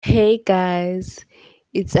Hey guys,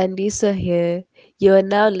 it's Andisa here. You are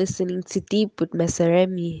now listening to Deep with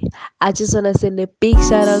Maseremi. I just want to send a big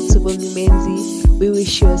shout out to Bongi Menzi. We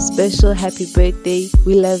wish you a special happy birthday.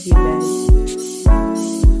 We love you, man.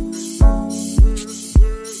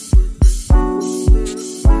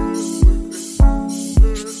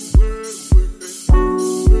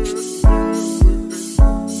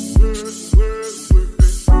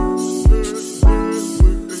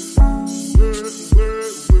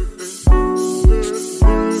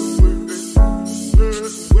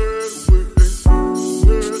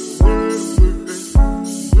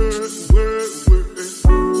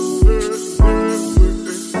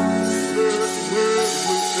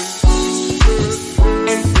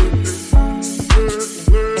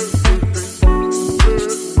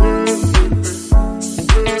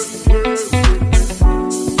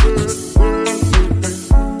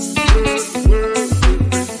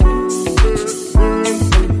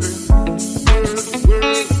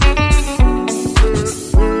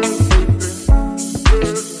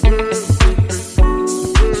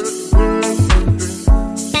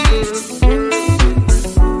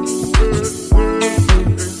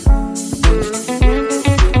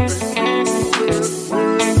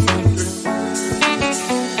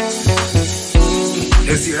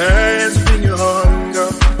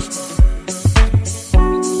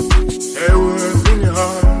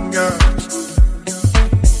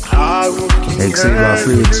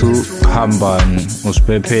 Bafethu hambani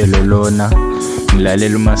usiphephele lona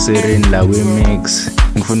ngilalela uMaseremi la kwi-mix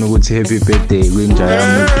ngifuna ukuthi happy birthday kwinja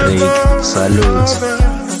yami Drake. Salute.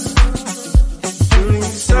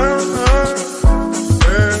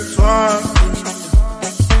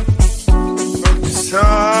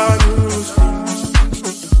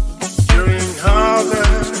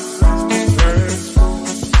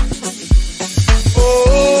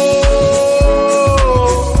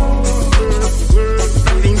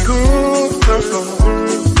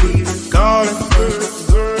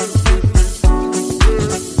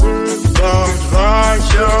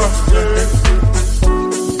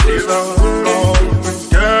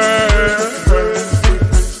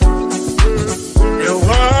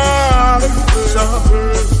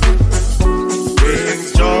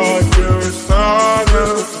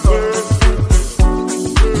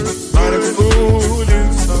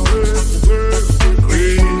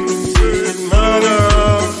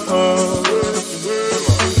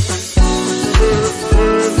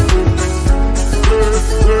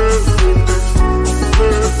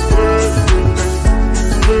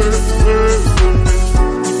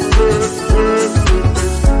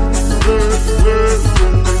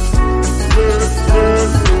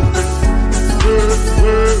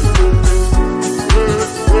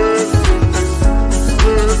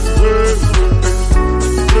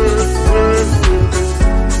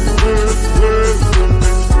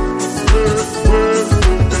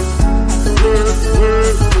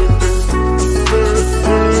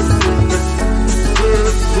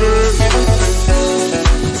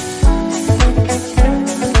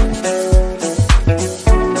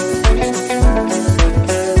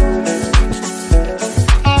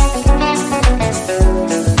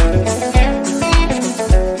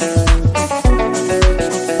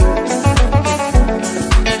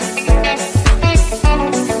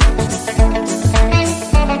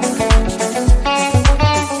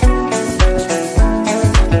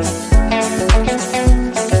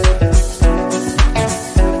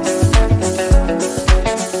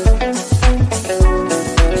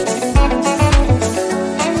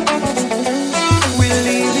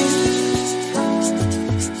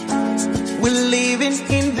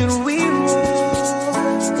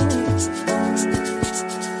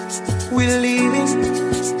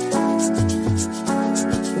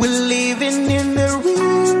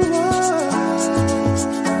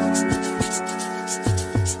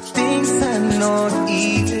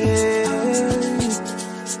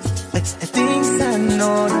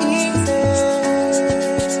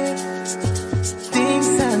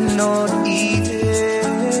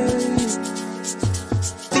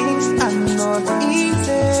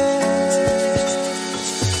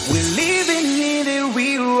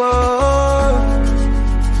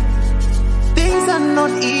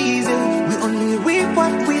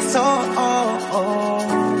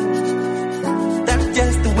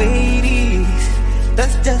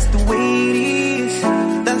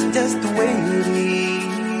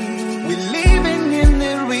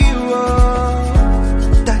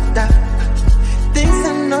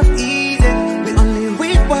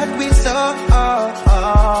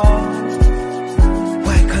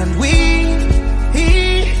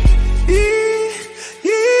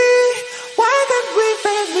 Why can't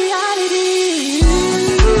we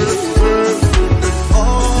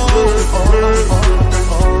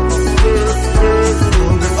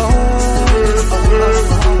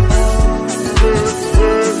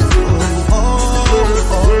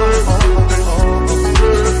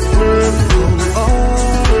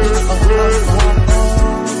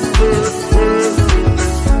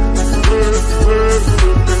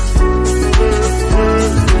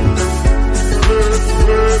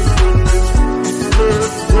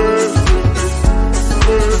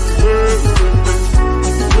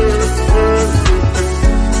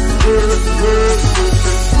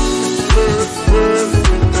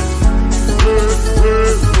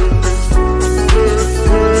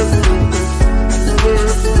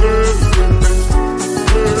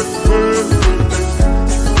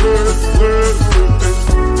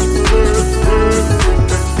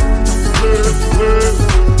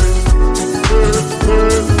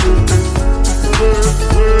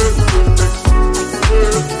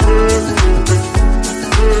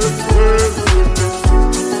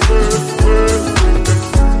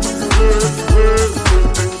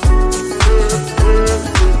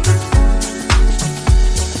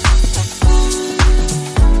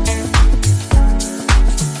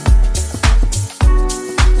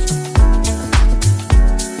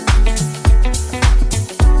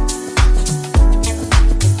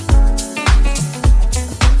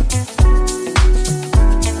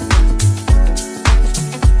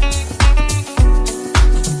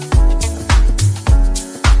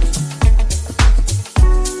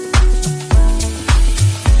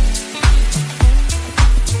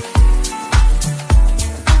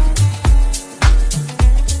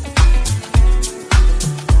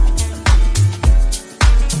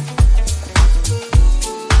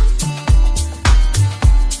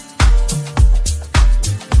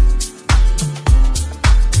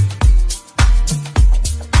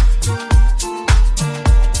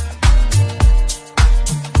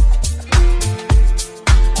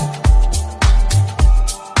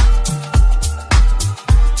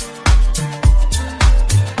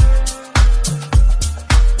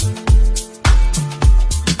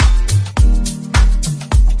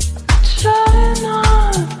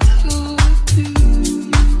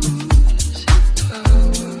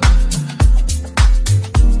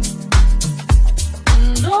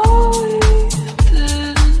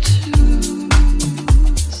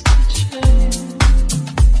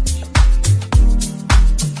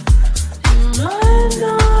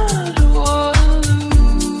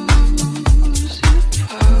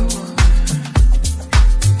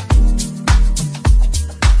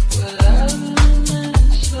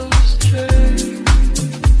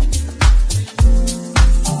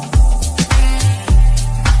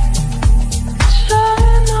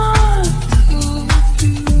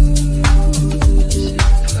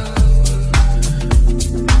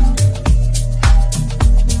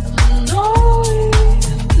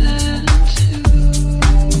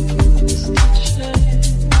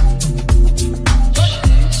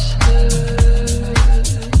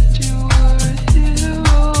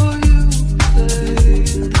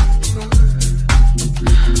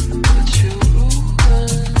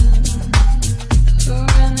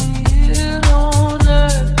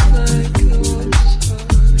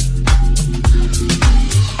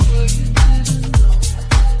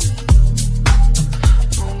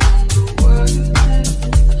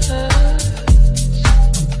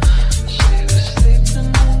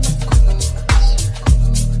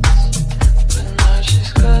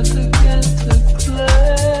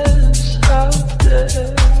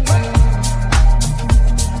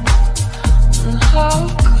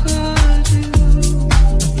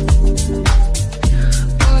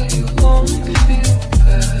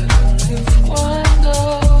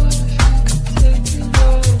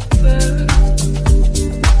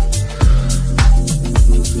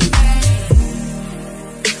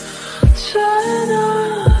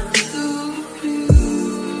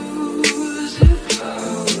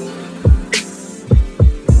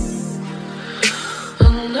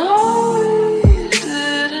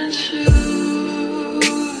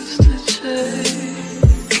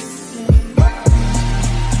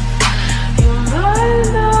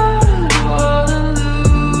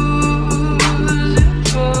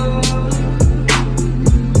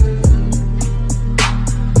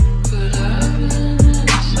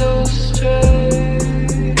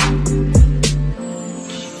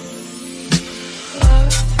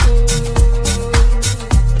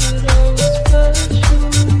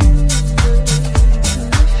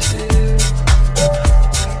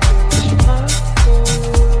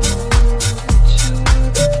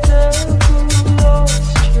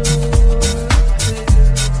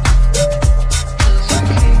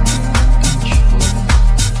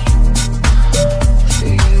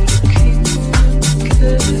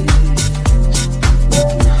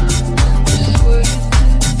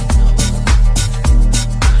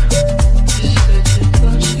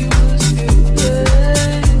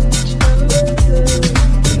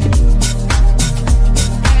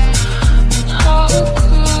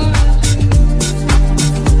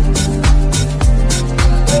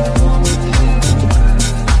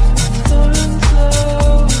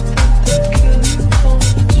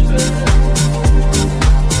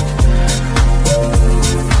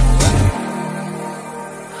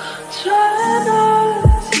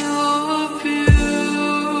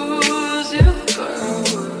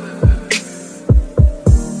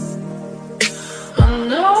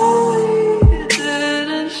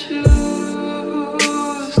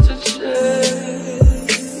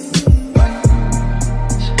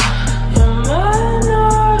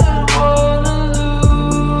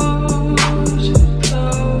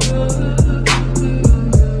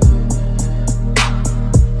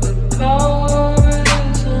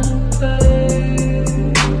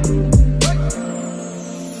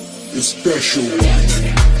is special.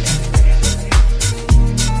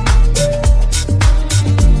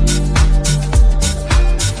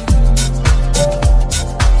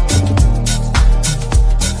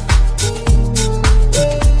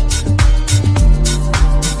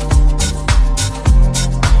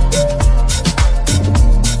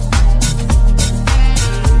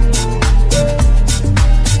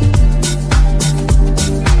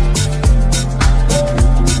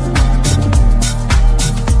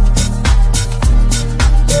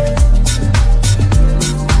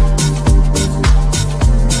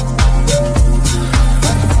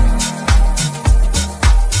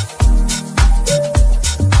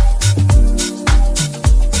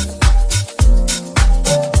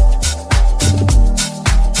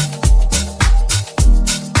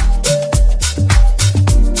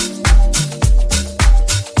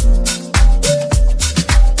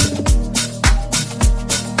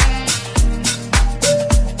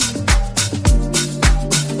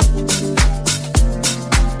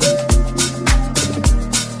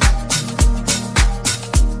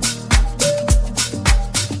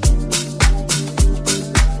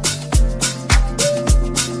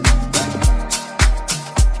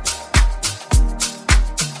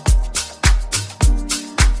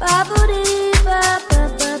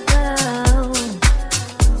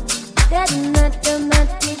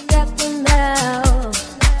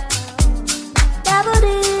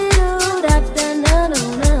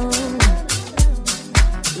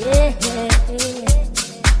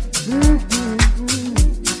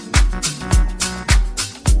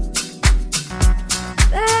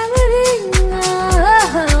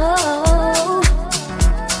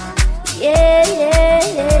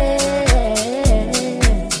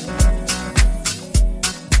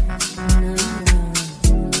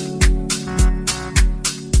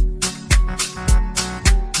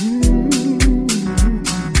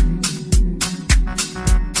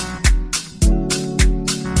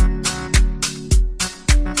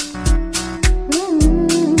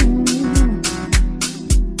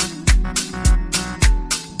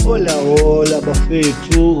 Hola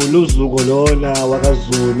bafethu uluzuko lona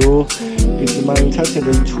wakaZulu ngithi mangithathe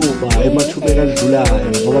lelithuba emathubeni adlulayo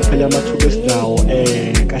ngoba phela amathuba esinawo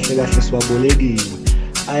kahle kahle siwabolekiwe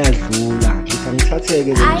ayadlula ngithi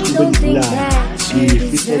ngithatheke lelithuba elidlulayo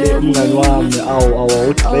ngifisele umngani wami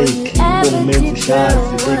uDrake umenzi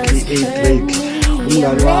shazi aka Drake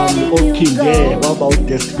umngani wami ophinde waba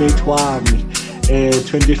udestinate wami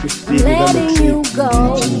 2015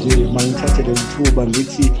 kaMexico nje mangithathe lelithuba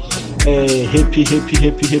ngithi happy birthday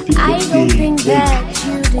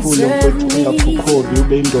khulu mfowethu ungaphukhobi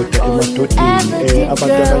ube indoda emadodeni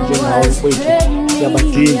abantu abanjengawe mfowethu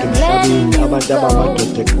siyabadinga emhlabeni abantu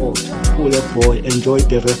abamadoda cool boy enjoy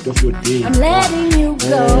the rest of your day mfowethu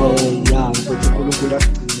uNkulunkulu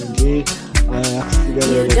akugcine nje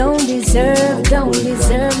You don't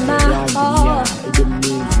deserve my heart.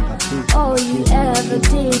 All you ever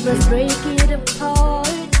did was break it apart.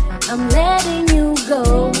 I'm letting you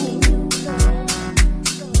go.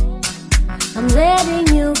 I'm letting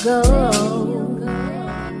you go.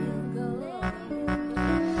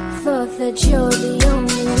 Thought that you're the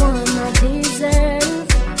only one I deserve,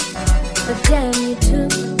 but damn, you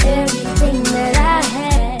took everything that I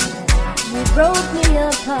had. You broke me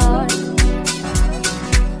apart,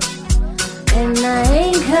 and I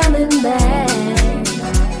ain't coming back.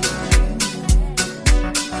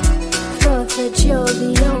 Thought that you're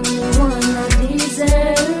the only one I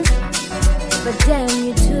deserve, but damn,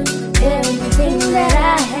 you took everything that I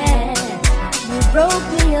had. You broke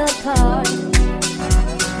me apart,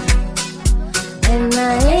 and I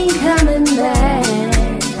ain't coming back.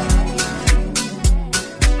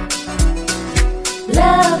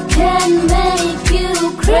 Love can make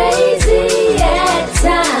you crazy at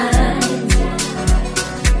times,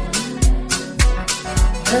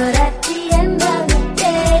 but at the end of the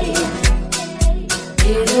day,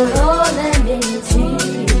 it'll all end in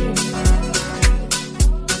tears.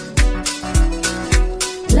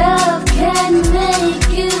 Love can make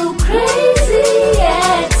you crazy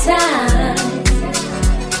at times,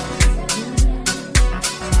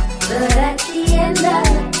 but at the end of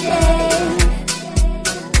the day,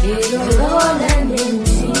 it'll all end in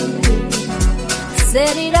tears.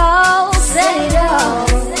 Said it all, said it all.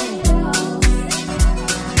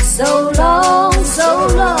 So long, so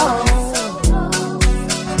long.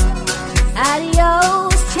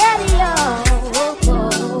 Adios, cheerio.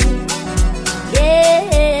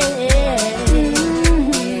 Yeah.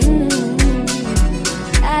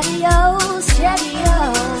 Adios, cheerio.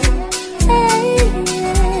 Hey.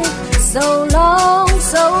 So long,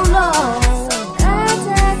 so long.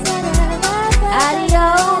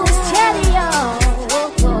 Adios,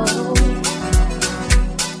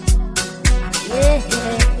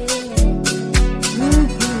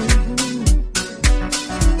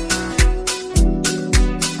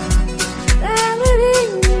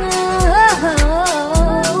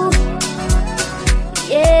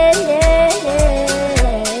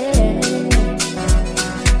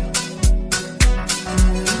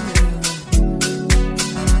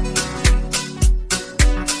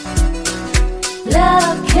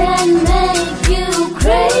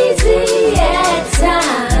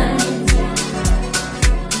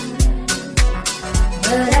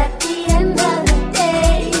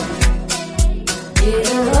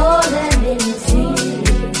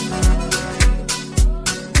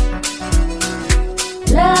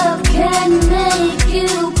 might make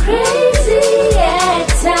you crazy at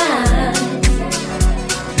times,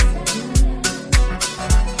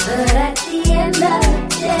 but at the end of the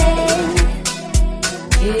day,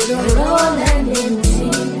 it'll all end in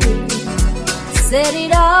tears. Said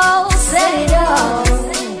it all, said it all.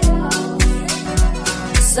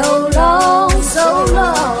 So long, so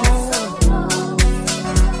long.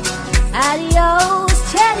 Adios,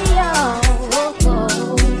 chatty-o.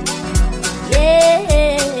 Yeah,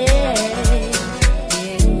 yeah.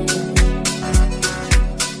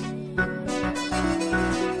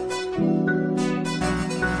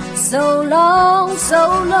 So long, so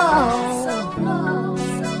long.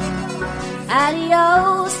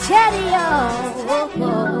 Adios, chatty-o.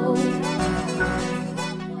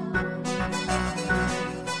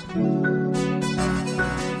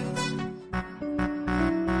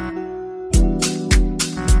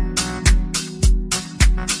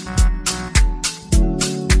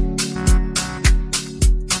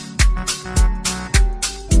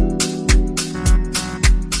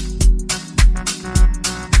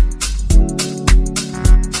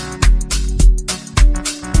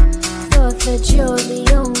 That you're the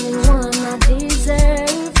only one I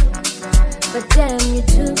deserve, but damn, you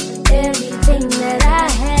took everything that I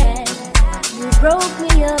had. You broke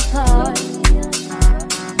me apart,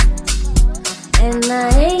 and I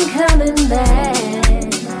ain't coming back.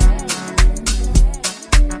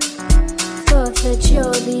 Thought that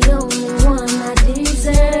you're the only one I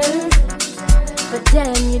deserve, but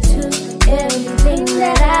damn, you took everything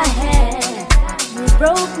that I had. You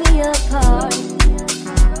broke me apart,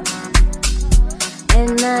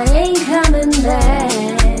 and I ain't coming back.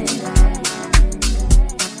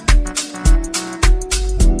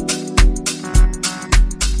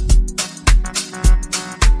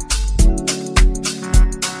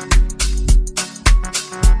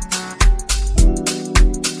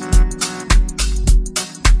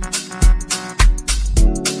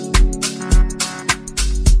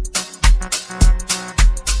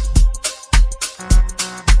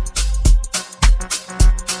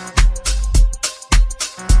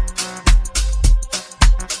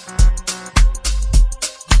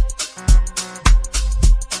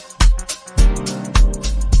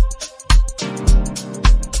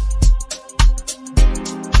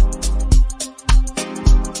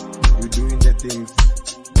 Things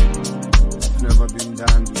that's never been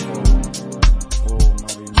done before. Oh,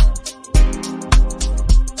 Marina.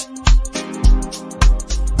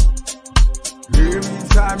 Every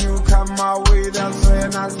time you come my way, that's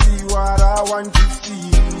when I see what I want to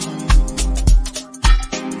see.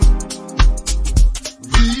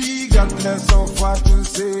 Regardless of what you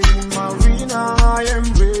say, Marina, I am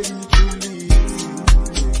ready to leave.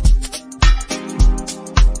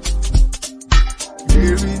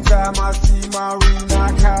 Every time I see Marina,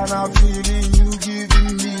 kind of feeling you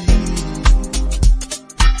giving me.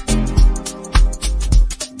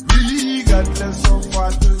 Regardless of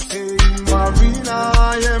what you say, Marina,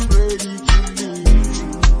 I am ready to leave.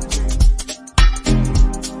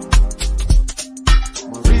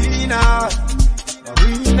 Marina,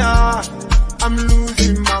 Marina, I'm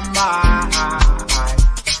losing my mind.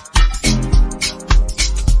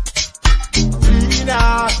 Marina,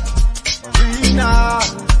 Marina,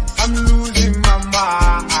 I'm losing my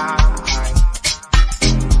mind.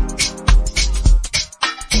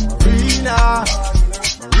 Marina,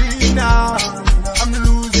 Marina, I'm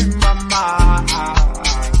losing my mind.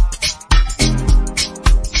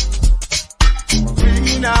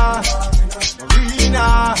 Marina, Marina,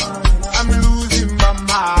 I'm losing my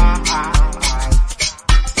mind.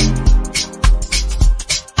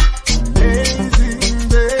 Amazing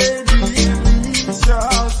baby, Lisa,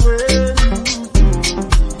 swear.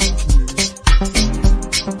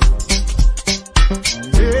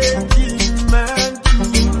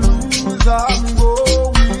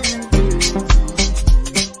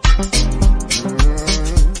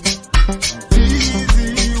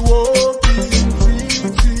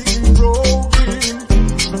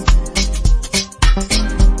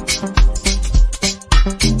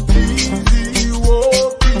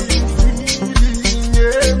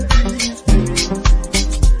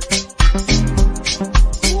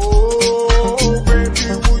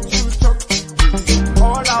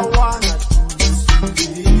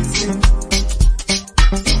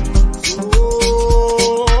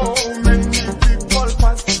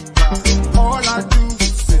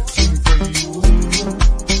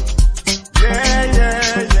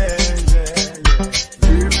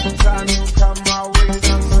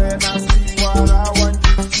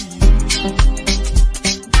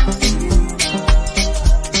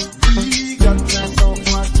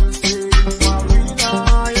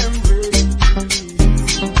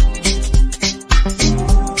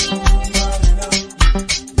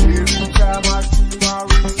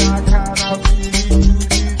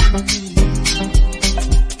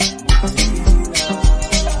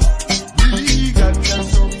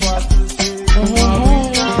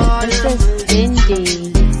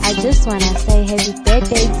 just wanna say happy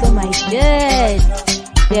birthday to my dad.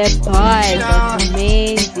 The boy was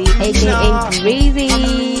amazing, aka Crazy.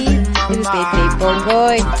 Happy birthday,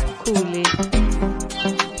 Bongo. Cool.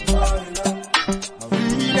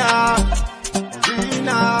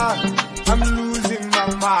 Marina, I'm losing my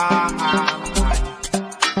mind.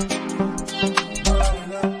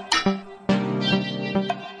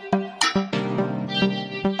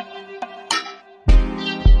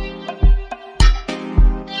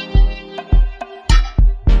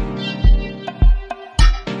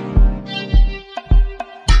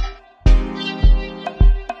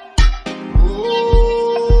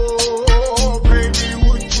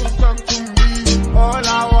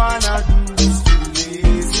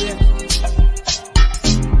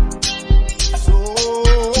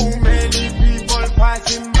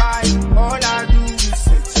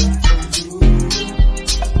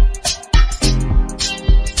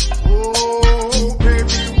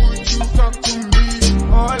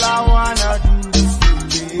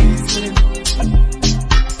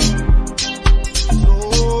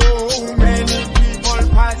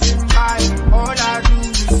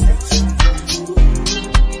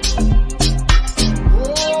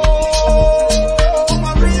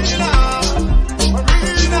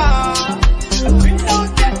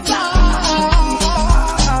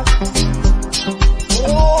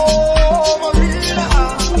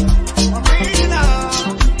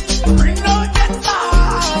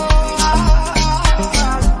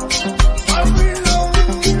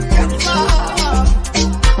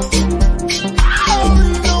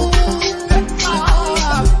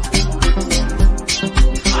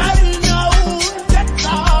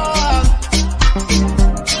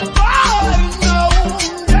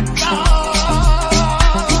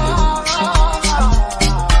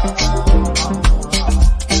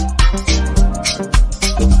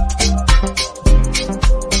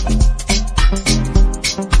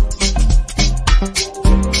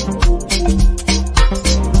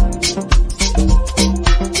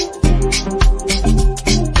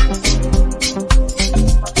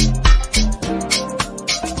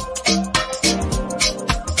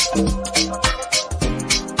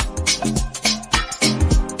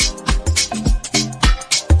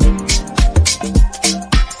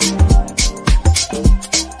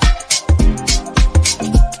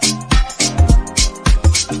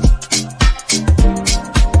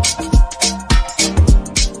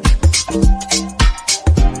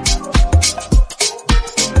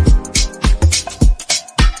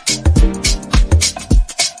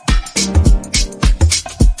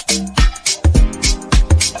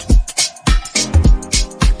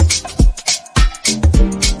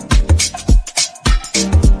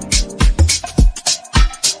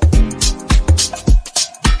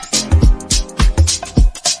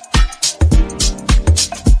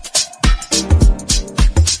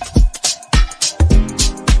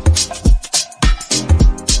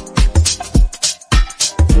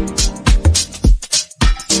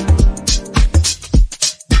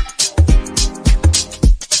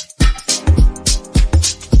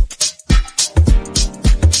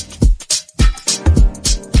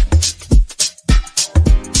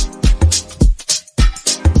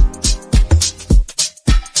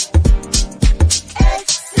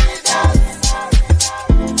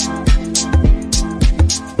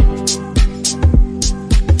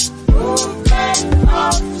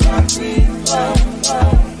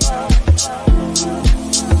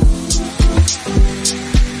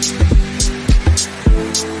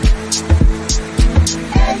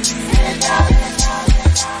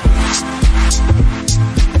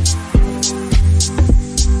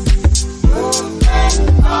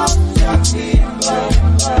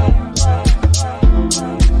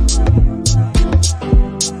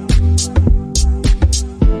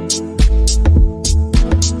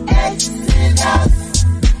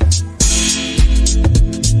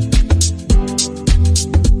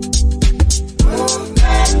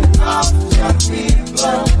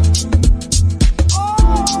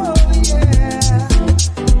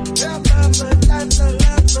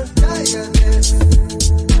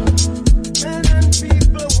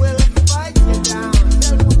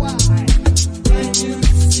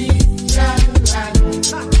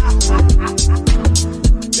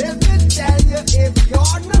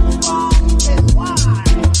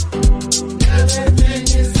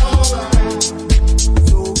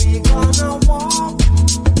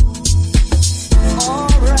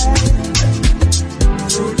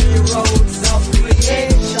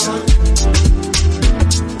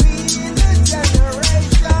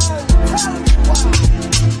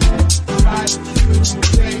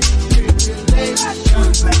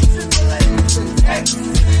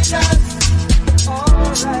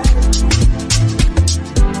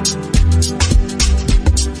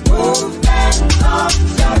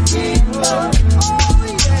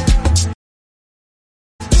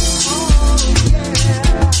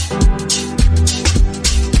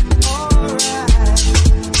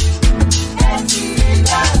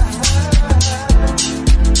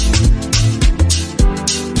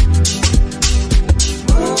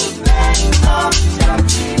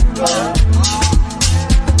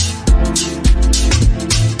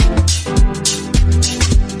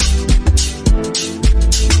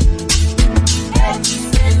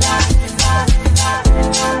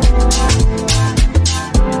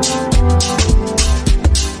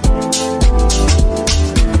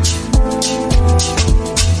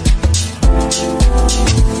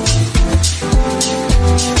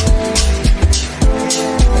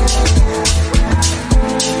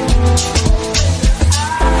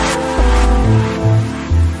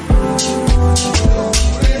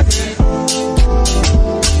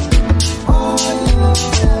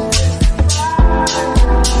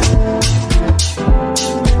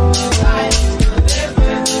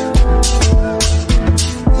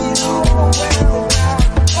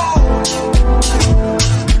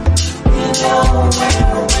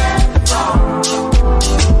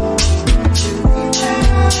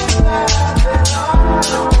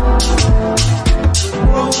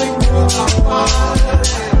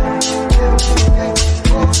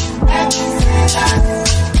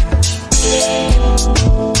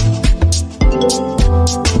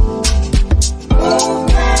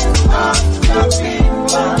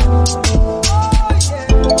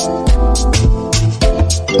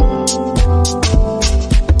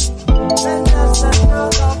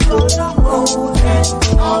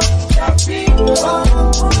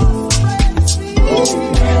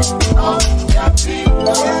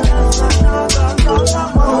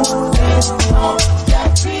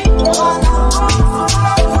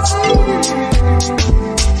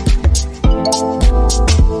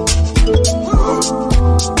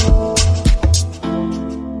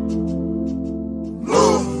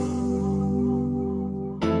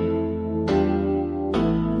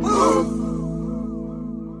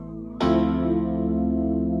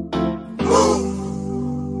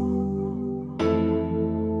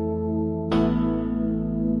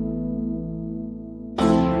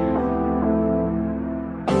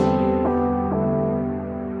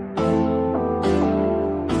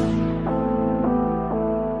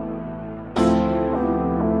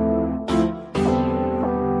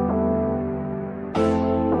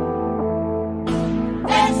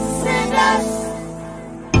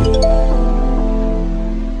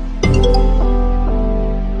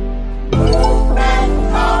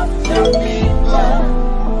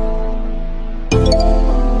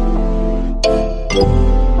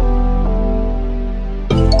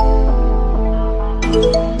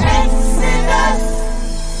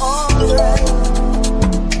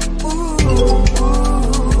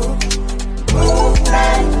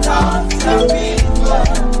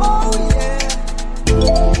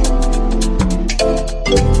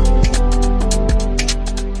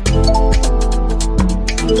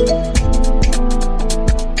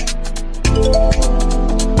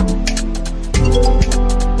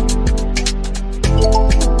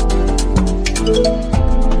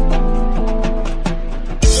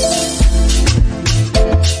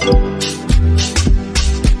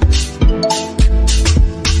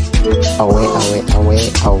 Away, away, away,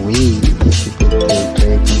 away. Happy birthday,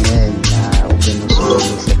 Greg, man. Ube nosuku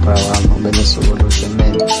oluhle bra wami, ube nosuku oluhle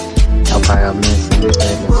man. Ngiyaphakamisa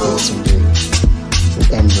ngicela futhi nje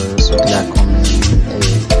u-enjoy usuku lakho man.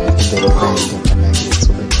 Ube grand, ngifana ngithi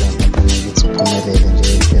ube grand, ngifana ngithi uphumelele nje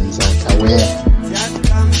ey'ntweni zakho. Away. That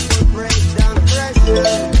comes to break down pressure.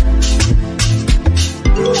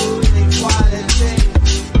 Good equality.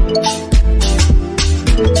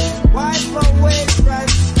 Wipe away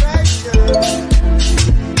frustration.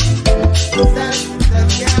 Set the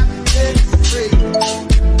captives free.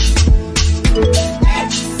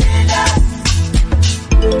 Exodus.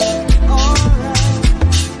 Alright.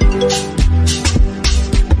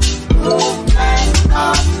 Movement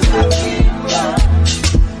of the people.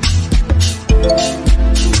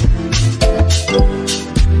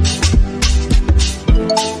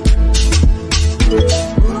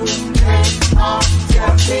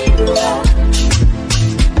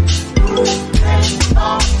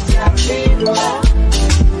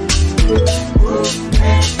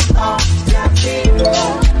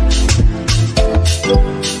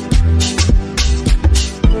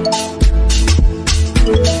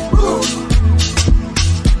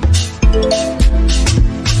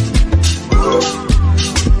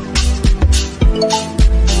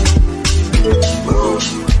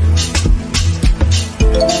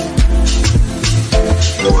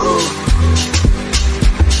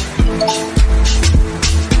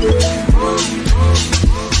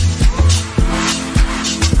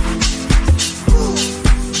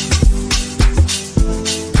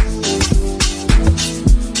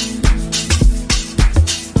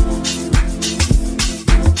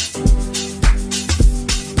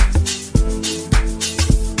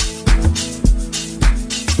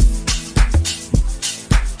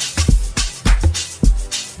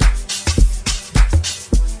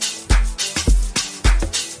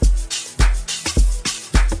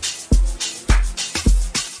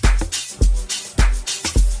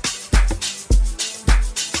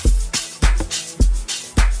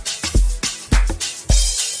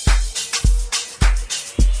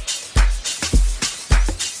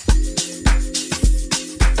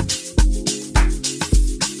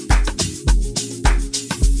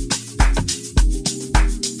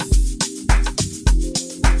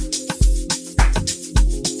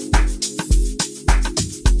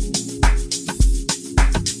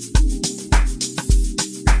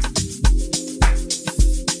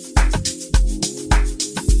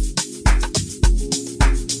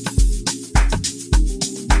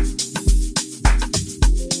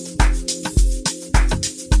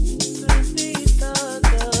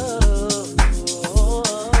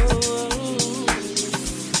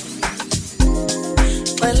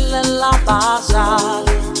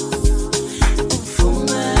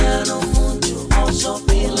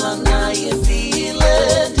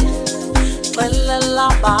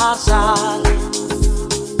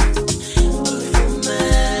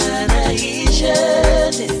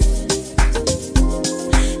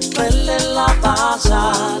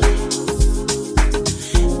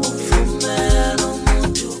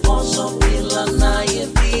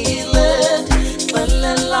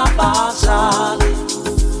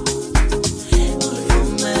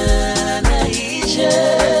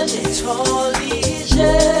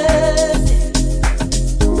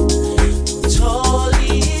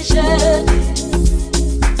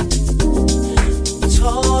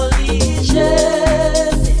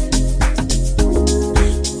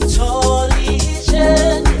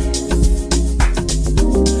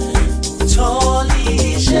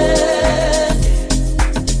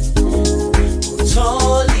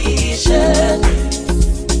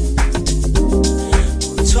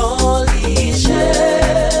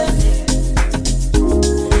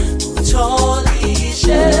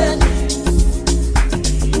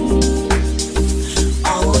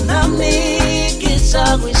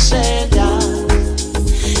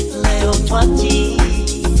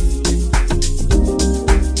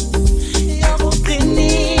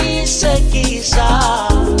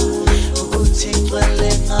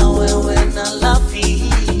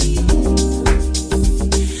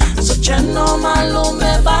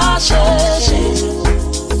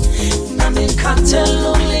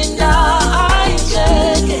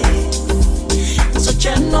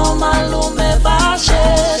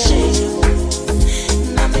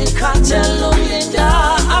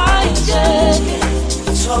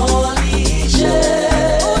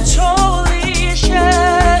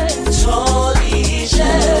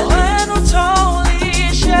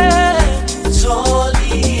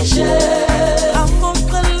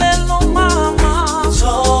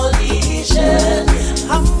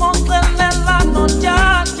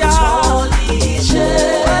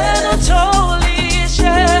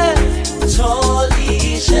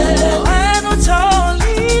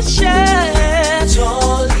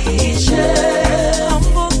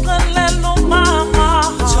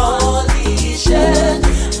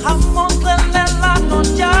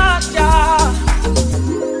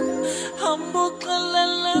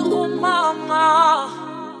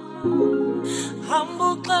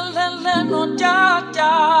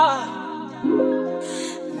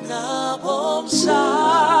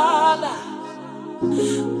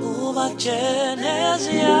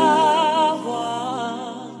 Geneziawa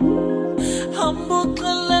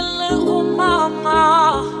Hambukalele umama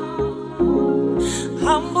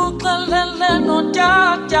Hambukalele no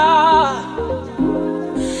dada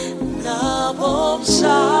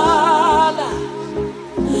Nabomsala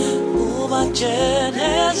Uba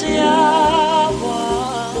Geneziawa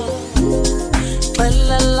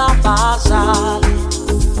Belela bazali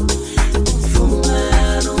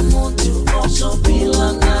Fumero mutu oso bila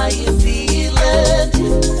na yefileti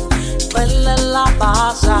Belela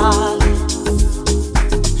bazali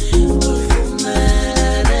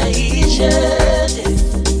Fumere ijede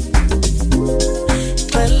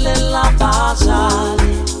Belela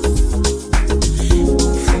bazali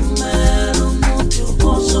Fumero mutu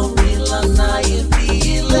oso bila na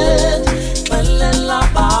yefileti Belela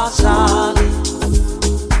bazali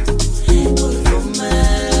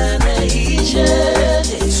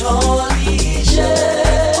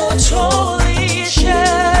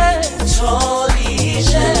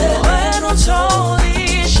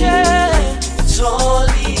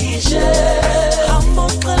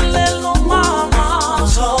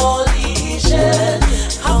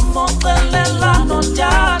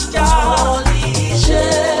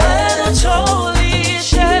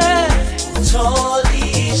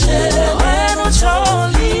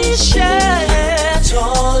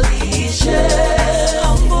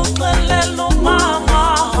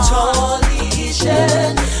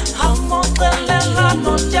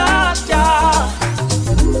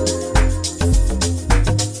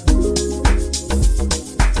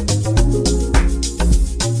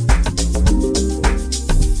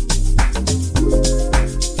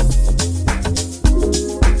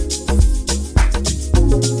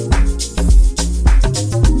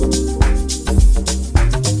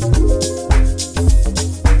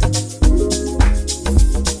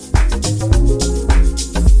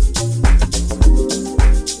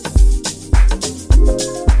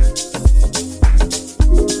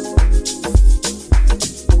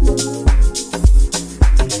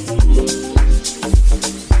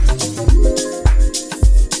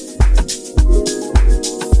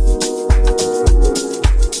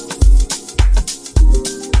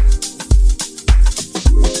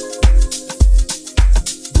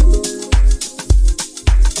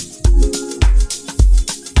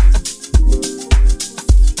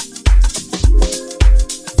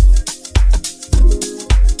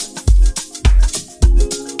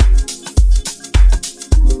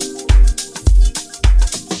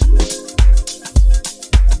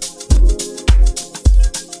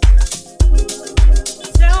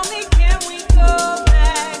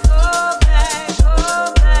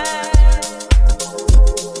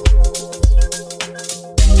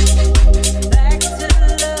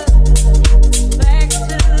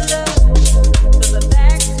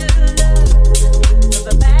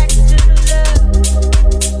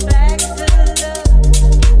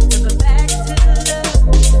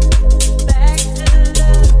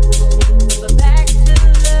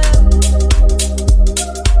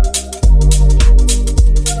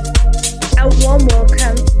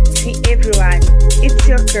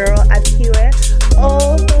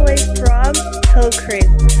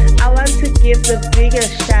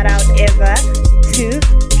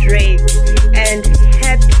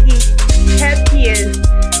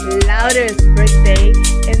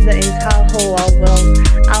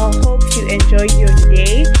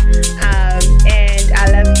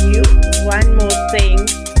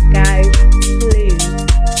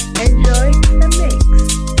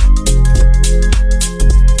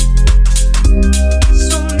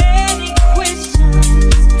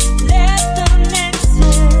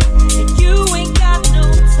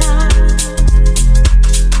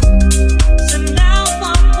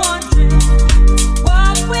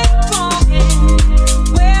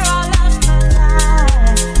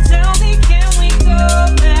Tell me, can we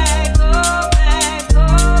go back?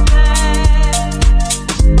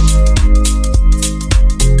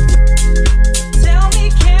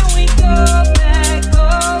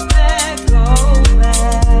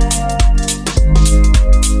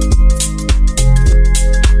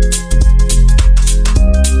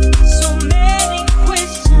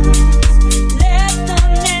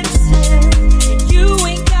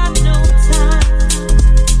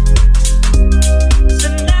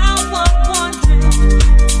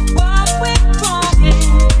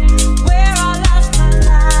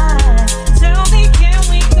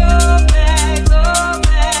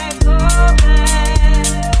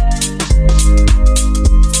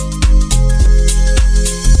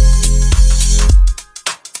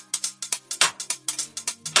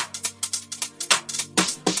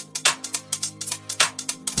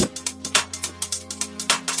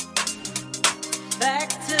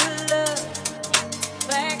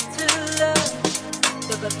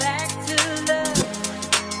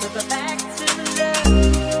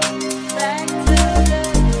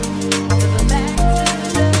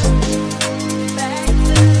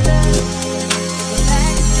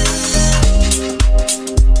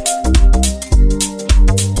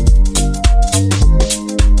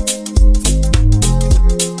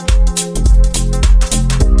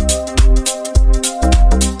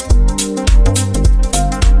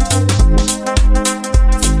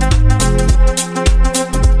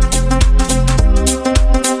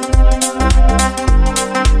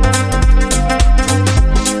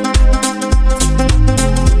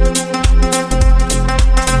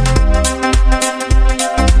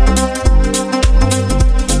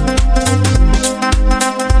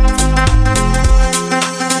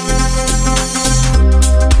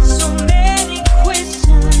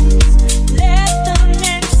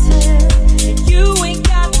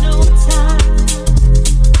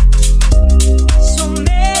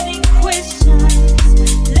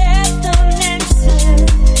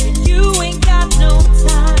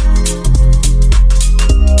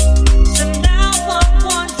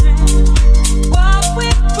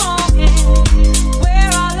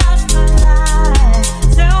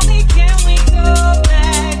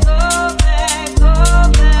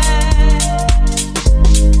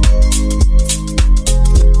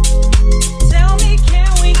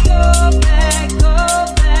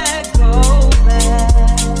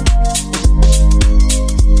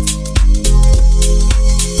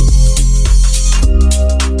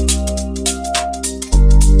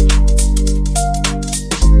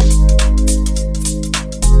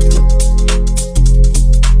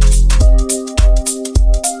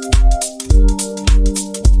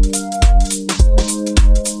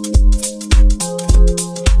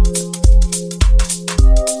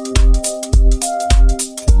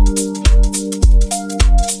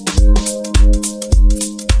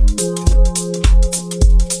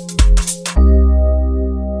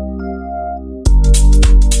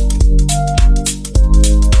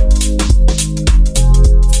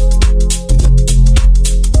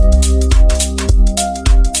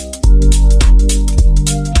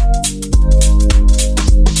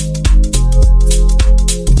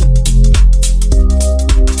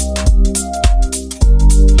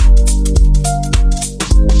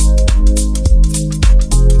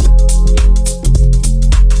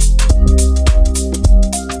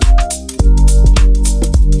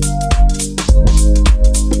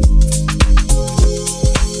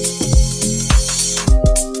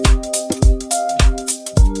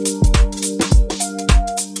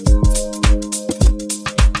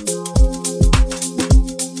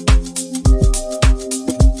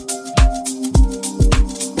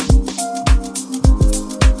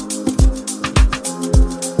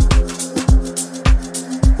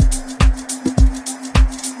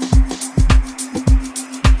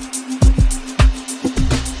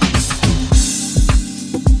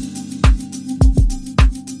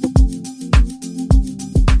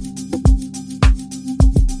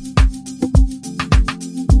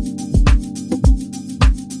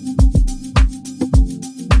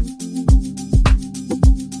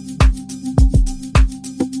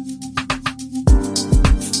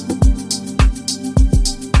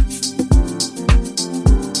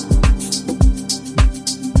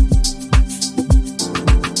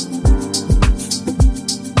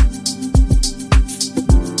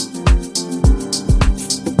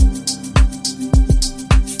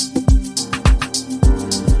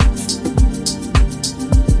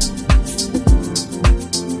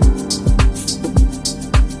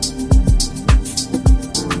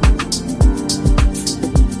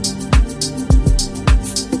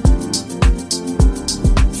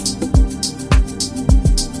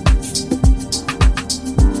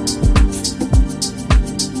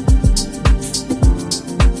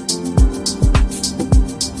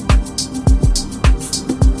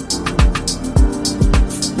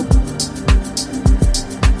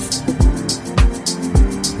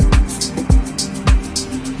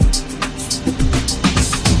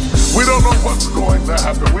 what's going to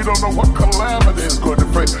happen. We don't know what calamity is going to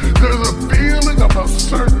face. There's a feeling of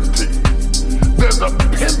uncertainty. There's a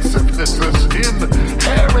pensiveness that's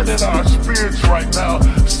inherent in our spirits right now,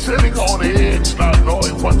 sitting on edge, not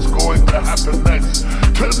knowing what's going to happen next.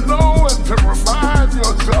 To know and to remind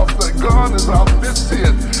yourself that God is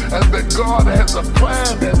omniscient and that God has a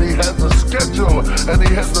plan and He has a schedule and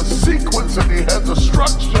He has a sequence and He has a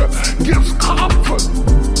structure gives comfort,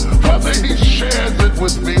 whether He shares it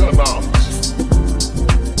with me or not.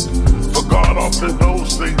 For God often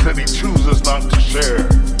knows things that He chooses not to share.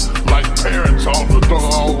 Like parents don't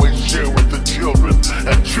always share with the children,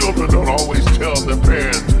 and children don't always tell their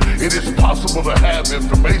parents. It is possible to have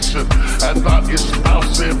information and not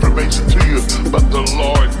espouse the information to you, but the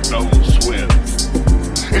Lord knows when.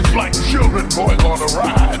 It's like children going on a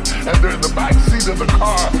ride, and they're in the back seat of the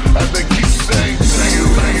car, and they keep saying, "Thank you,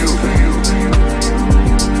 thank you, thank you, thank you."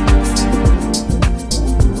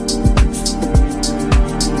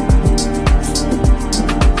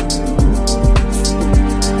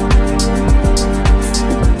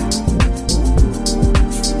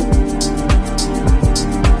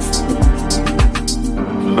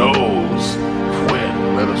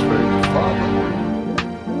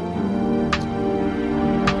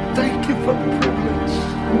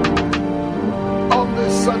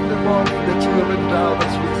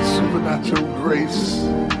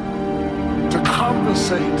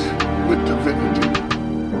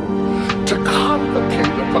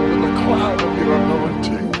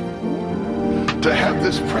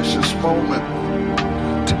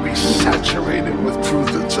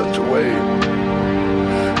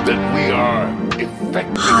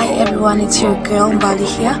 It's your girl Mbali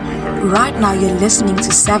here. Right now you're listening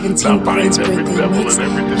to 17 Brain's birthday mix,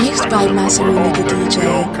 mixed by Maseremi the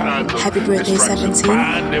DJ. Happy birthday 17.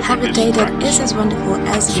 Have a day that is as wonderful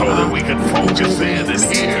as you are. Enjoy the mix.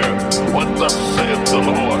 Hear what thus saith the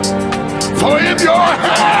Lord. For in your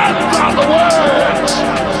hands are the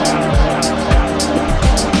words.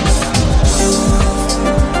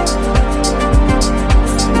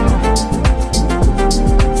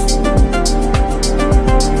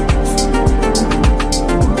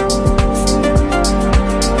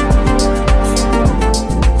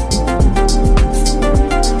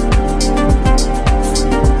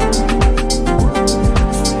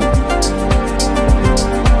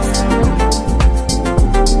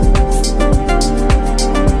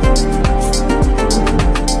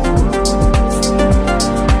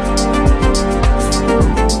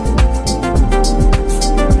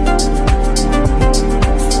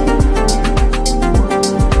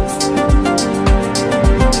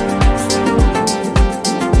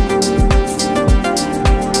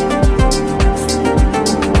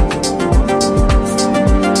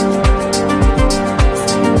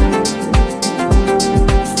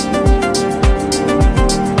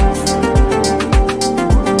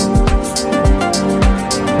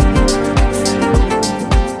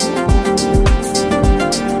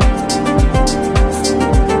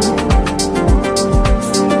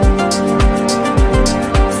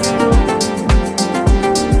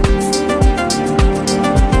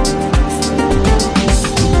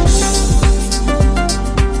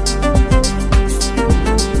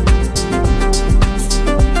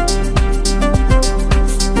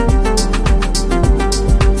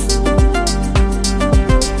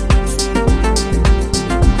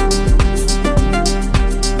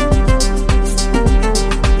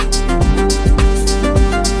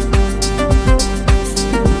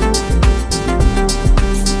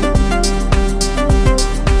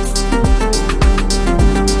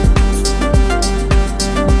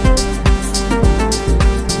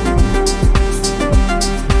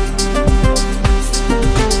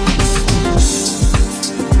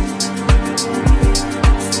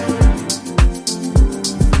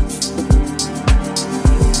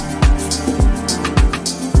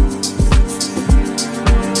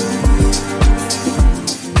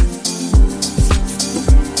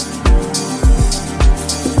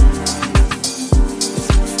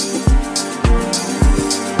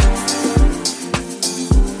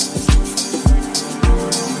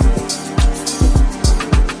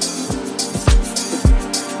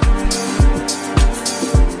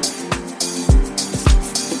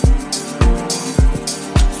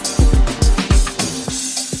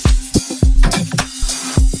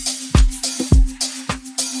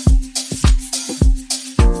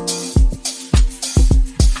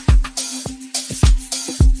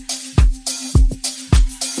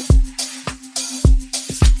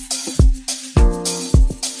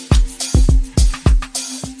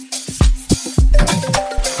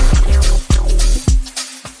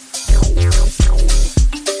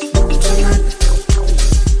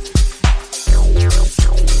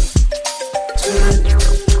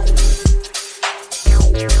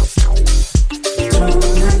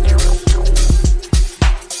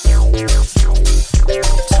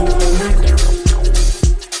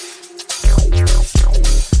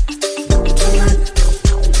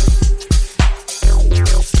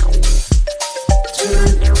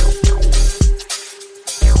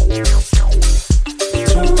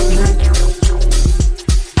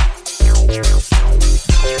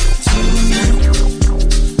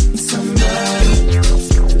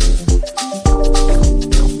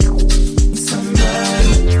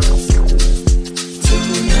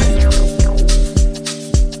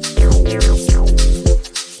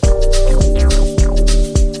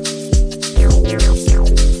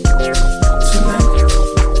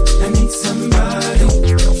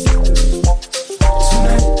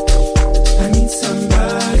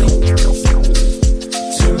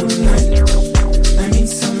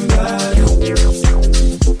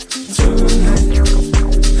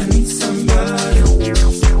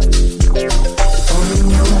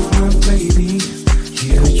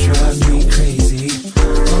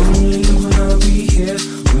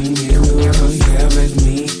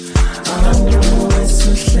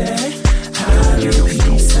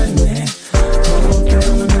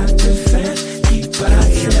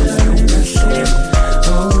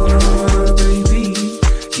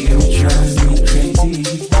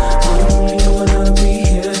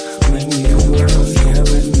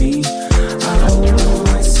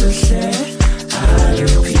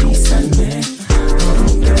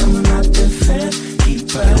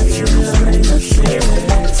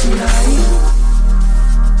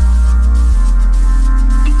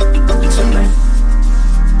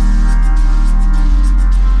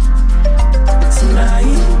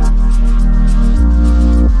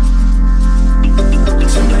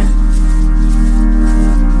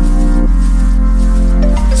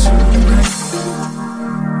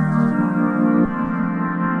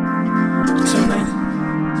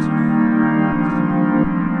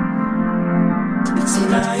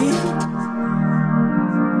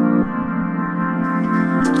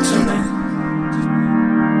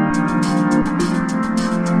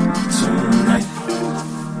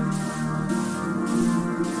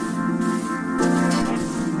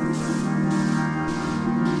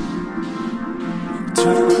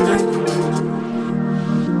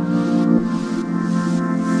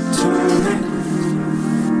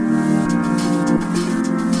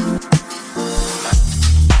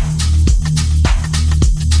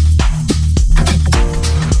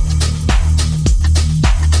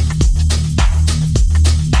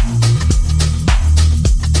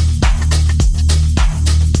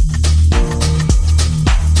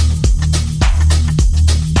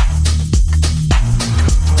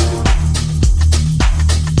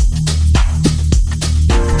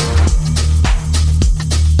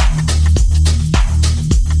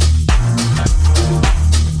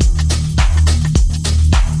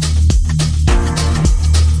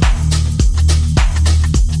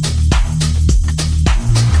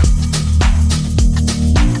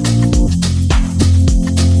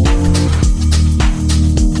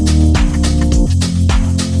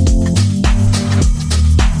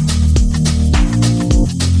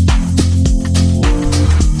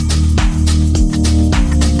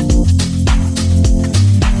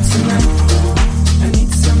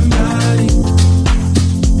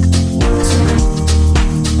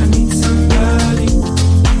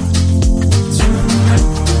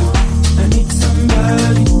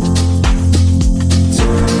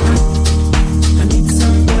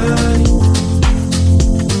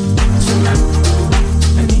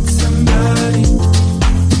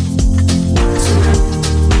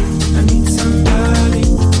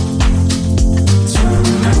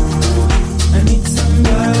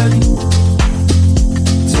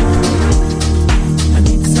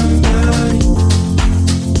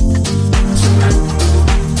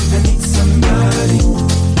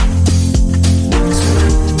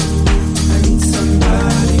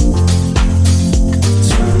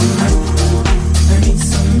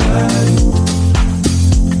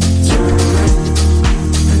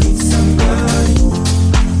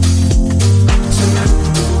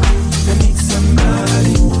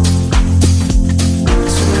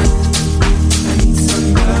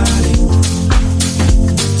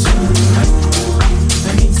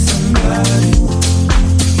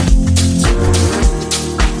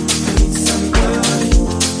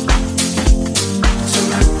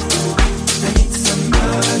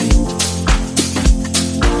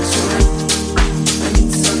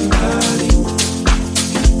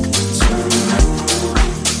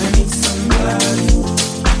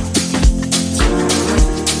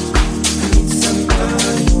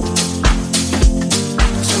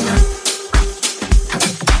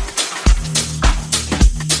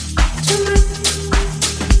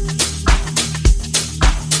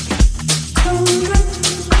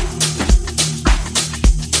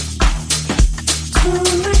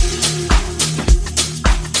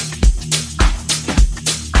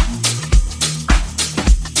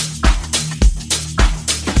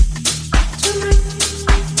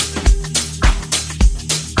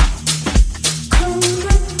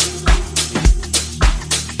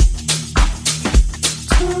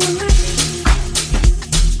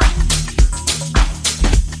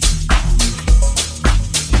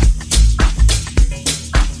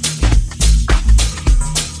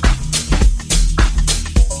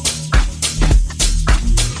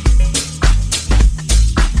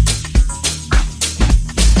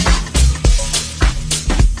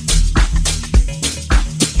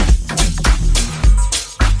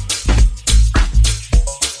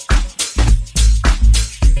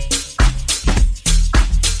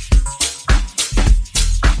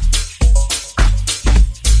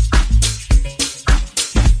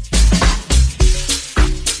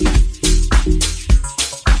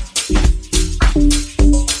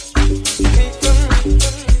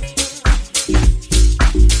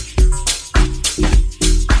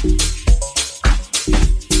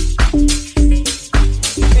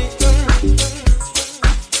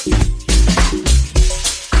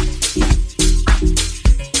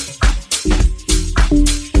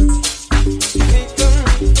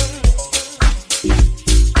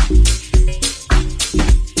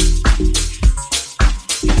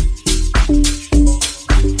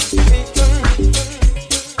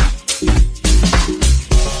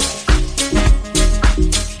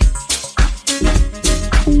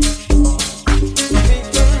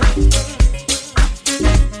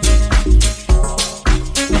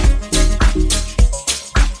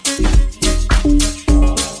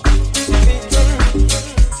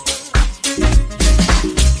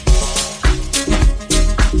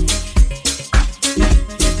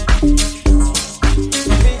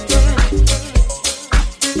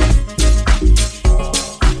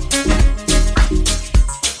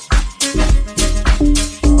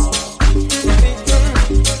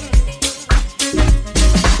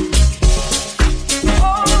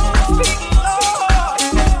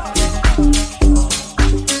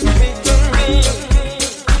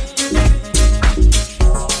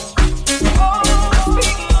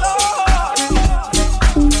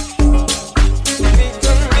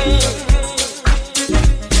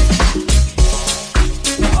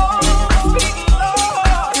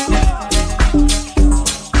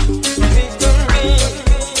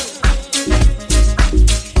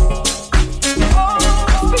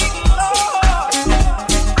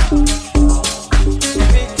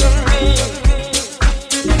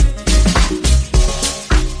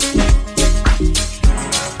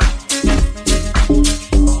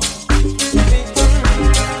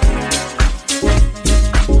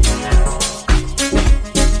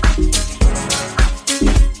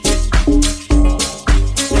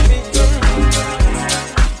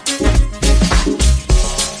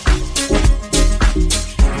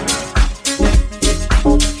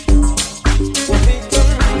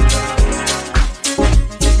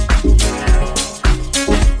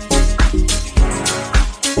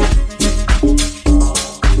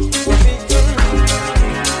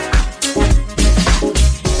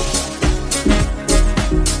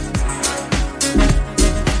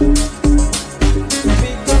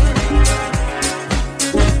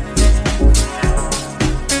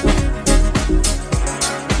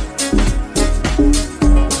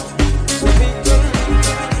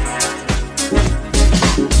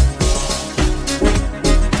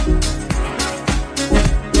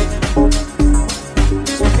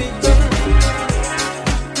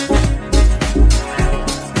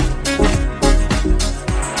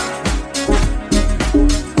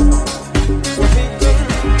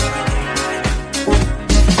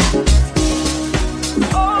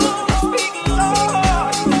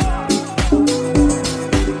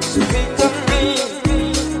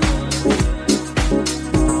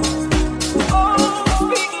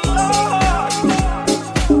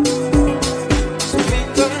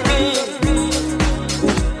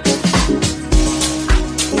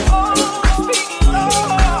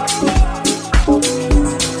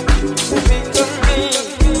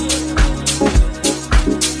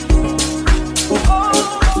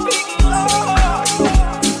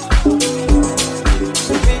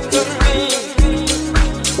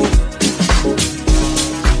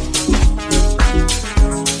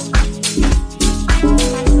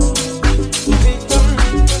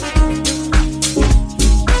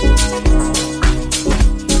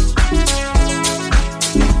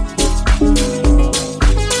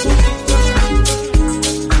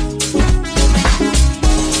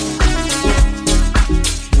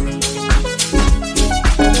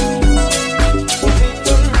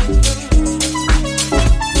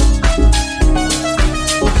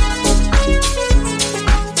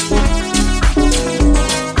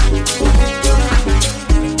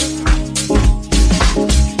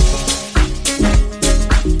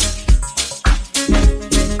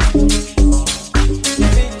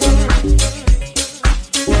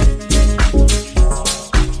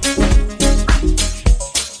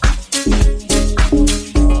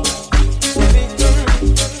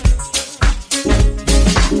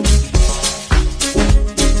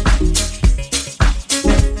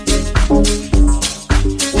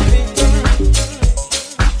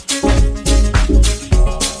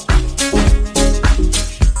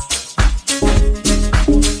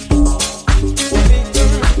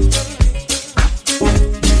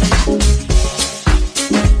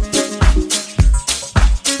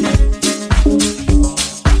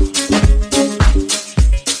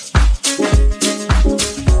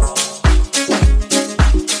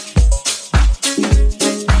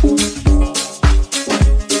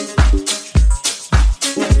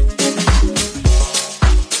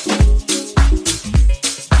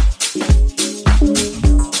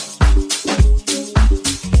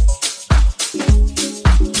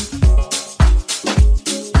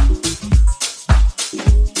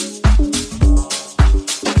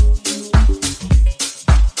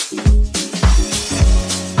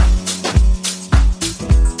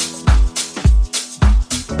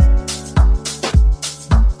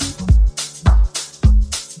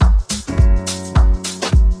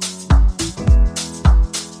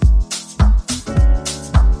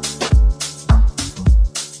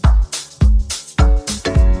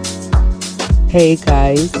 Hey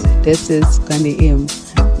guys, this is Kandi M.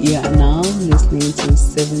 You are now listening to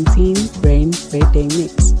 17 Brain Birthday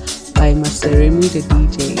Mix by Maseremi the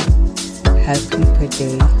DJ. Happy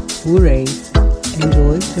birthday. Hooray.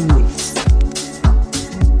 Enjoy the mix.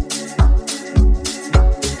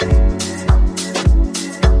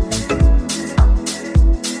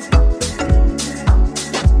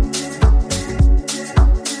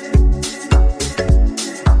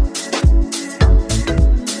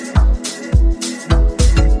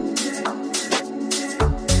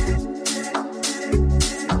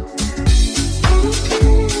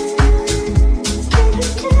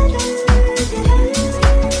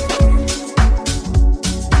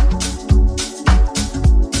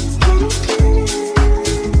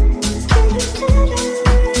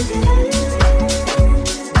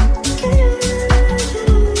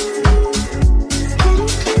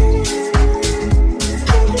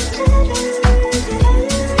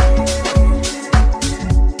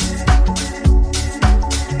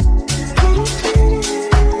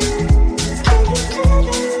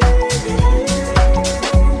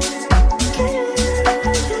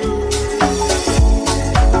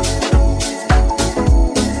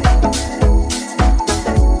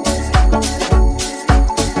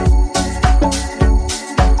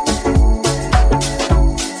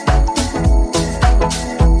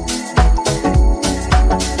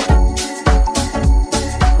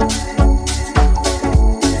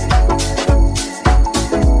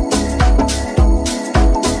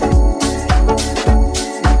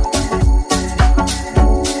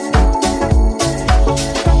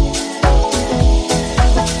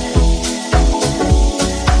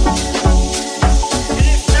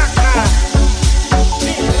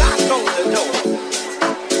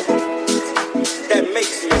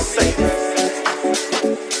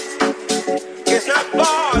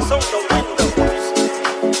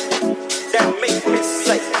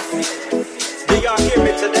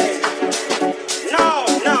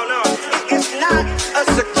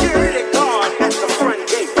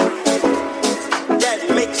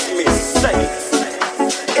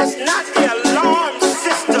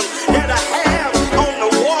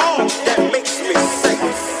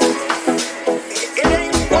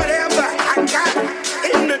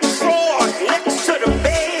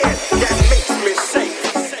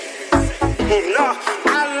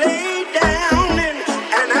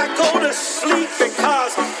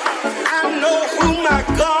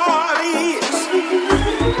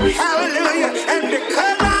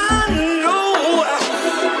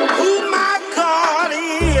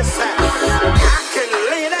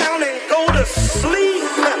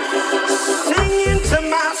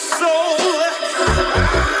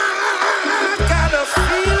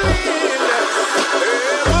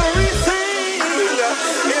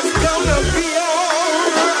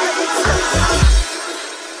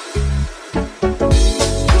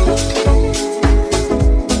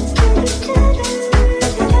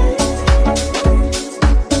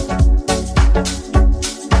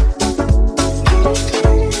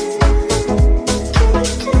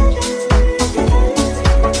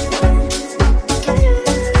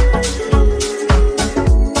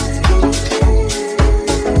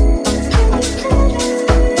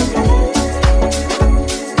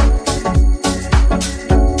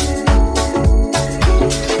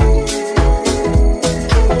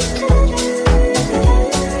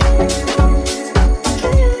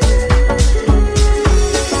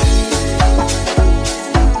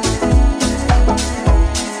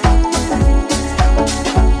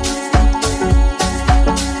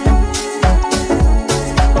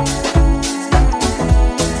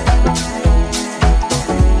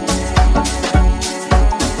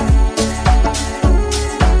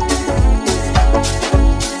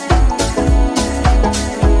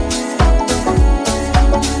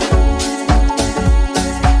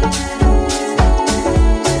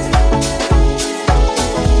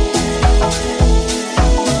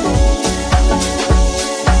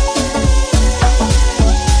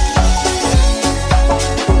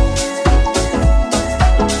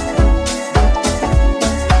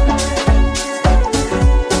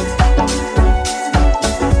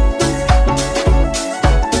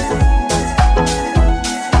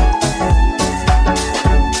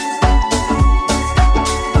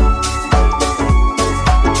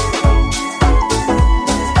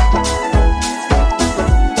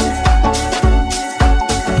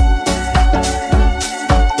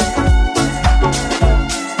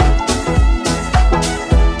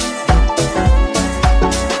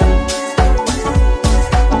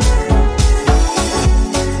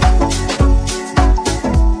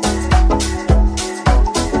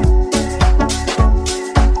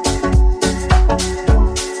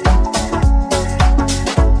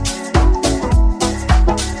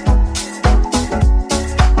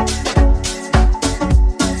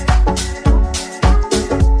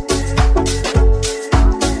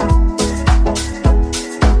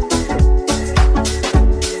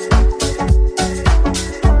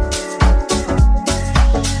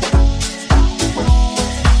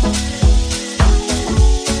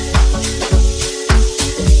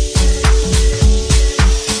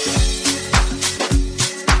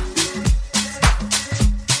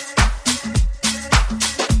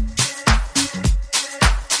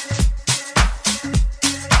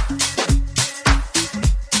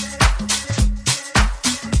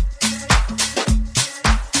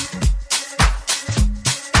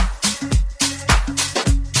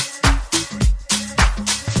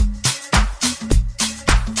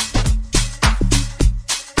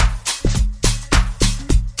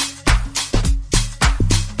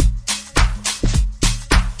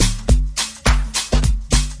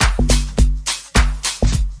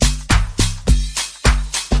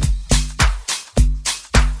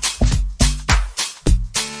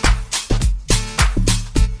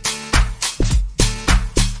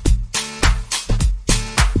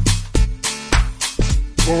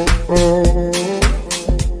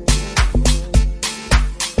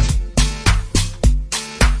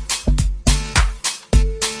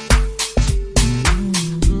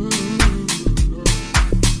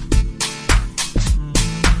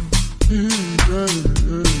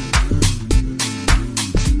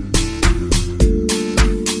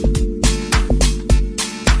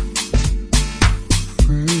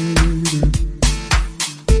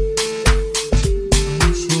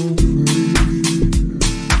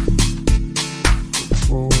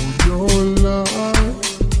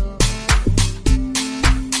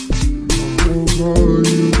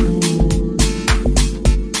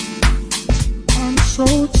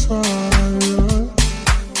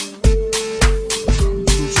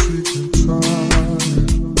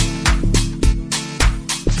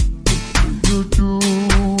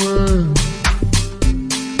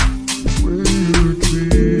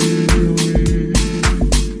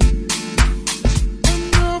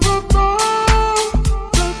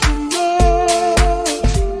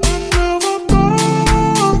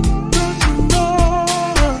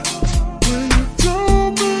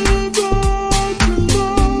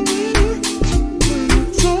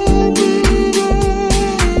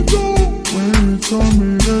 told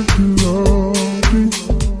me that you love me,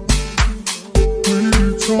 when you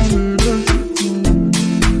told me that you do,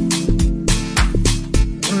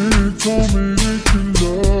 when you told me that you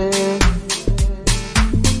love me.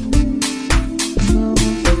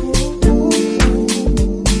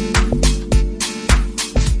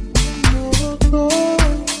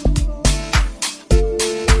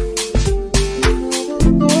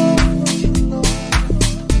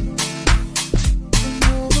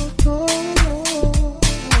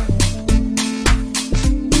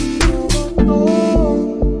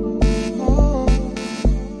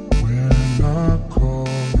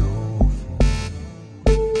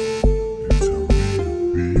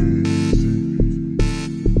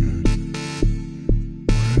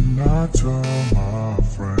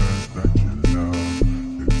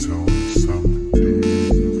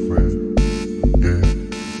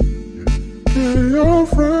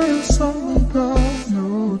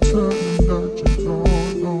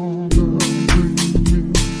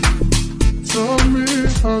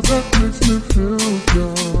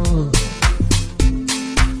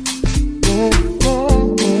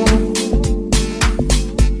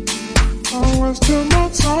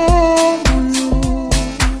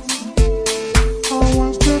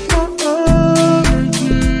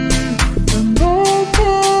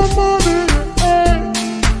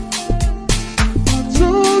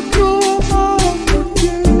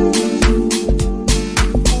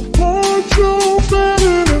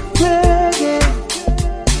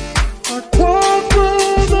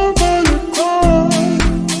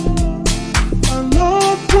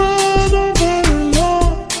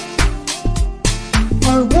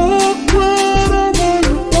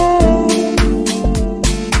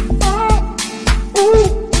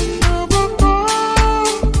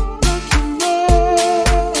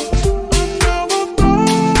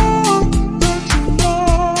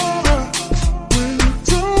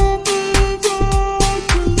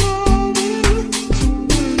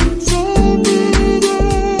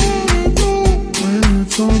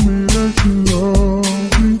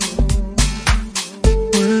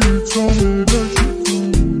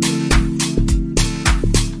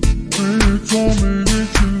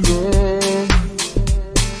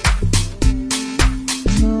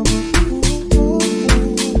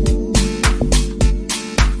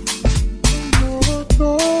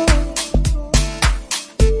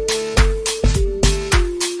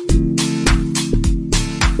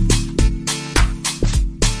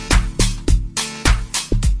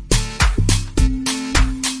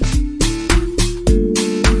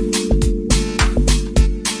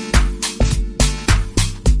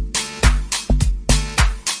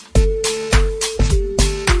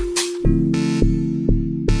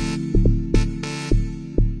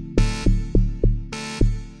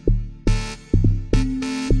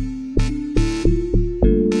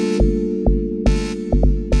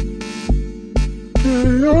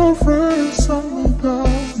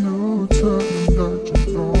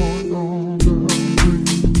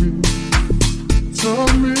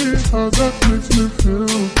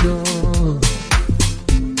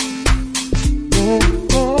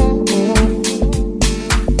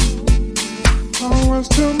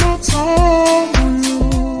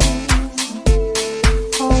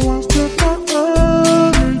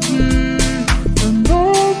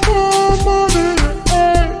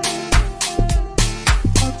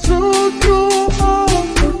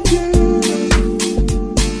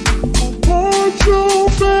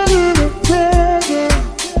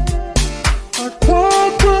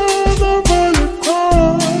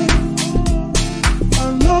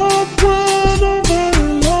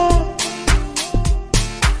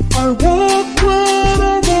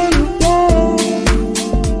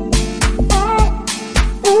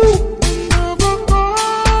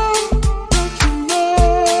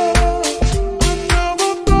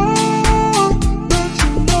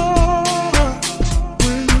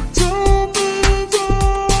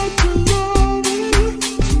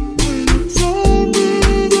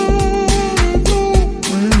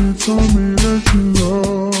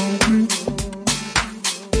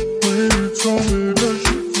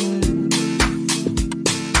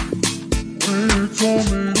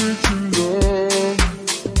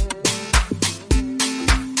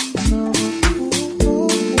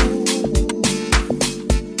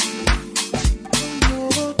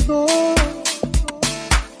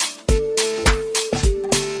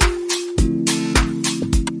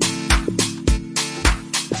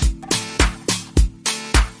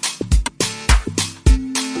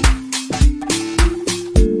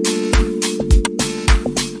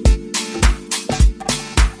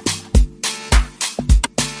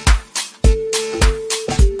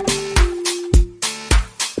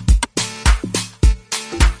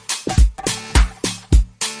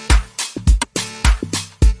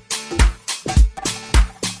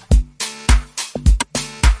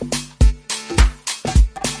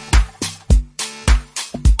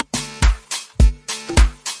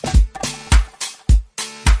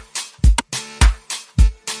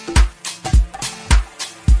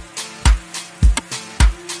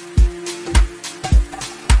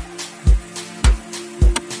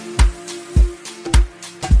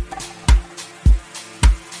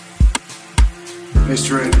 It's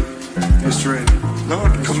ready. It's ready.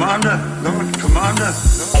 Lord Commander. Lord Commander.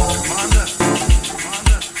 Lord Commander.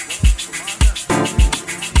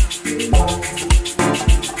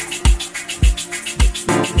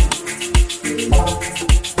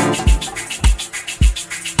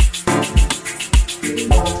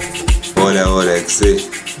 Hola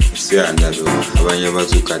kusiyanda lo abanye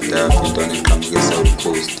bazugada intwana eqhamuke eSouth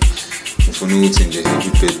Coast ngifuna ukuthi nje happy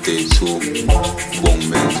birthday to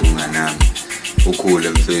Bongimenzi unganami ukhule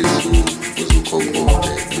mfethu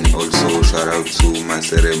uzukhokobe, and also shout out to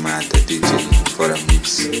Maseremi the DJ for a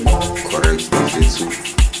mix. Correct mfethu.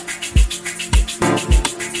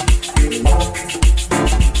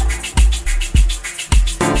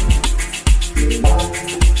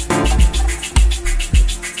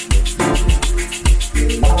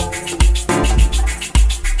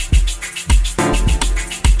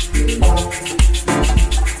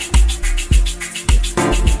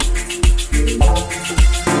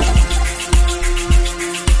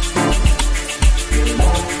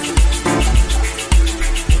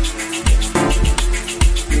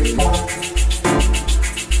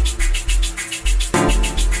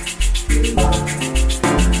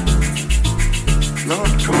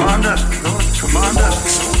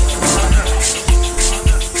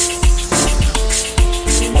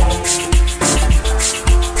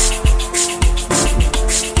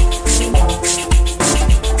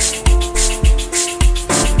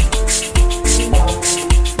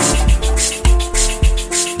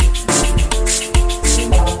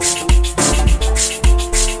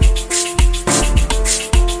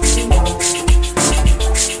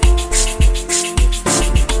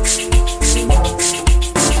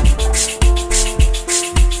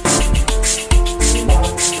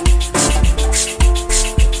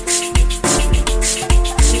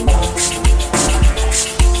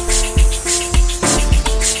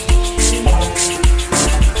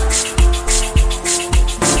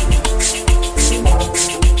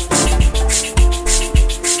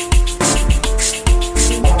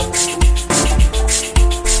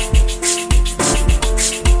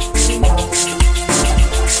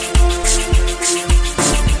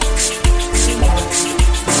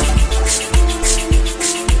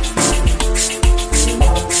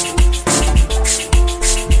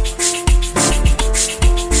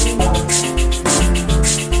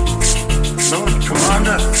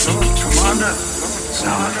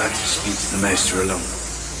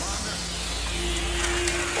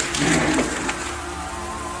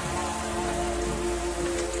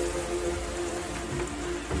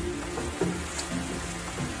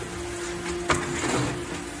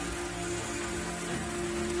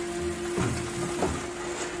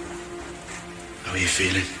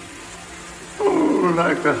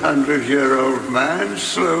 Like a 100-year-old man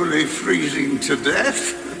slowly freezing to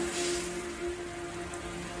death.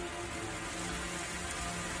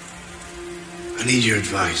 I need your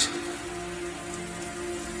advice.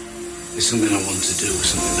 There's something I want to do,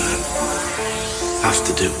 something I have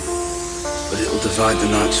to do, but it'll divide the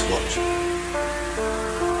Night's Watch.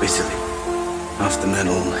 Basically, half the men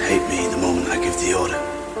will hate me the moment I give the order.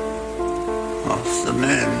 Half the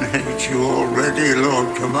men hate you already,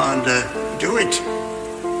 Lord Commander. Do it.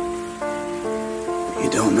 You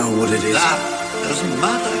don't know what it is. That doesn't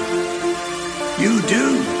matter. You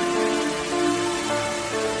do.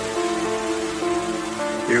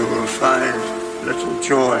 You will find little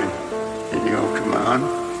joy in your command,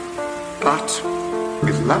 but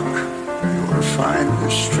with luck, you will find the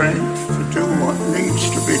strength to do what needs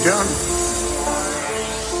to be done.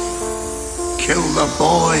 Kill the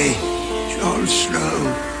boy, Jon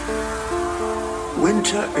Snow.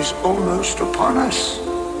 Winter is almost upon us.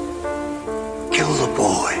 Kill the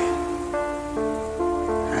boy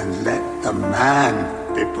and let the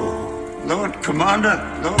man be born. Lord Commander,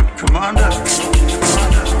 Lord Commander, Lord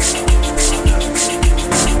Commander.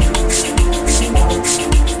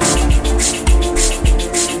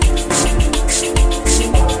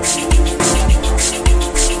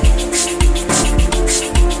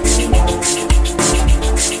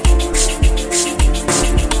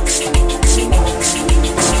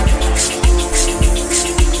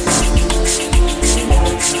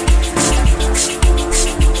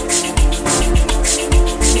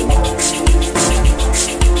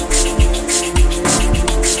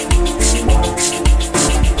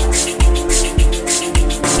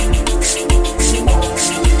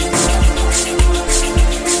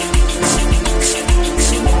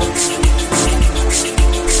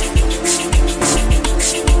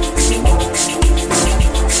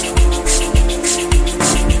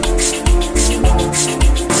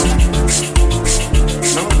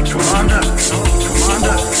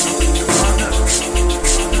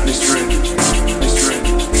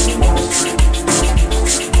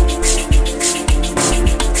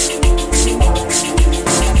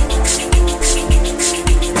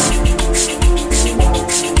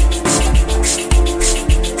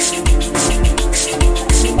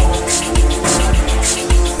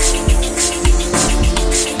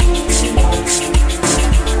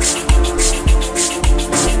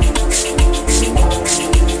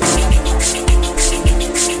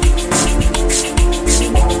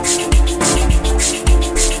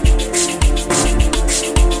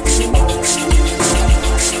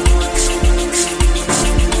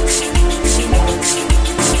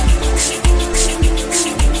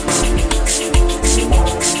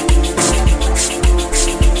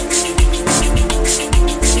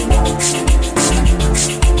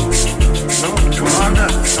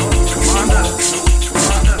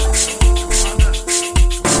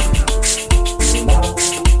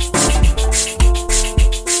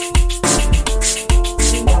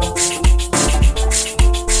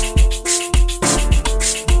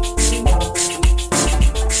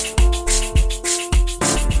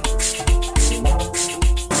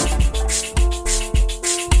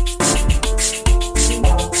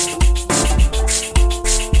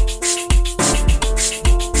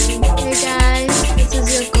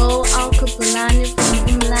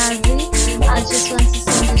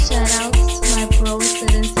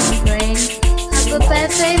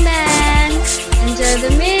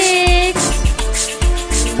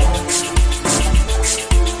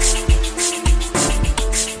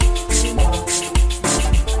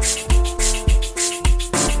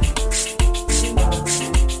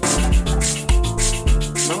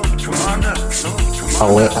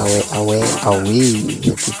 Awe,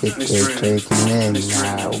 happy birthday Drake man.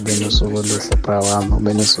 Ube nosuku oluhle bra wami,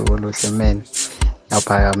 ube nosuku oluhle man.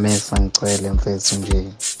 Ngiyaphakamisa ngicela mfethu nje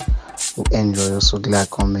u-enjoy usuku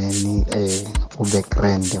lakho man. Ube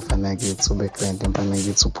grand mfana kithi, ube grand mfana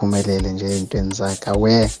kithi, uphumelele nje ey'ntweni zakho.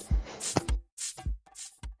 Awe.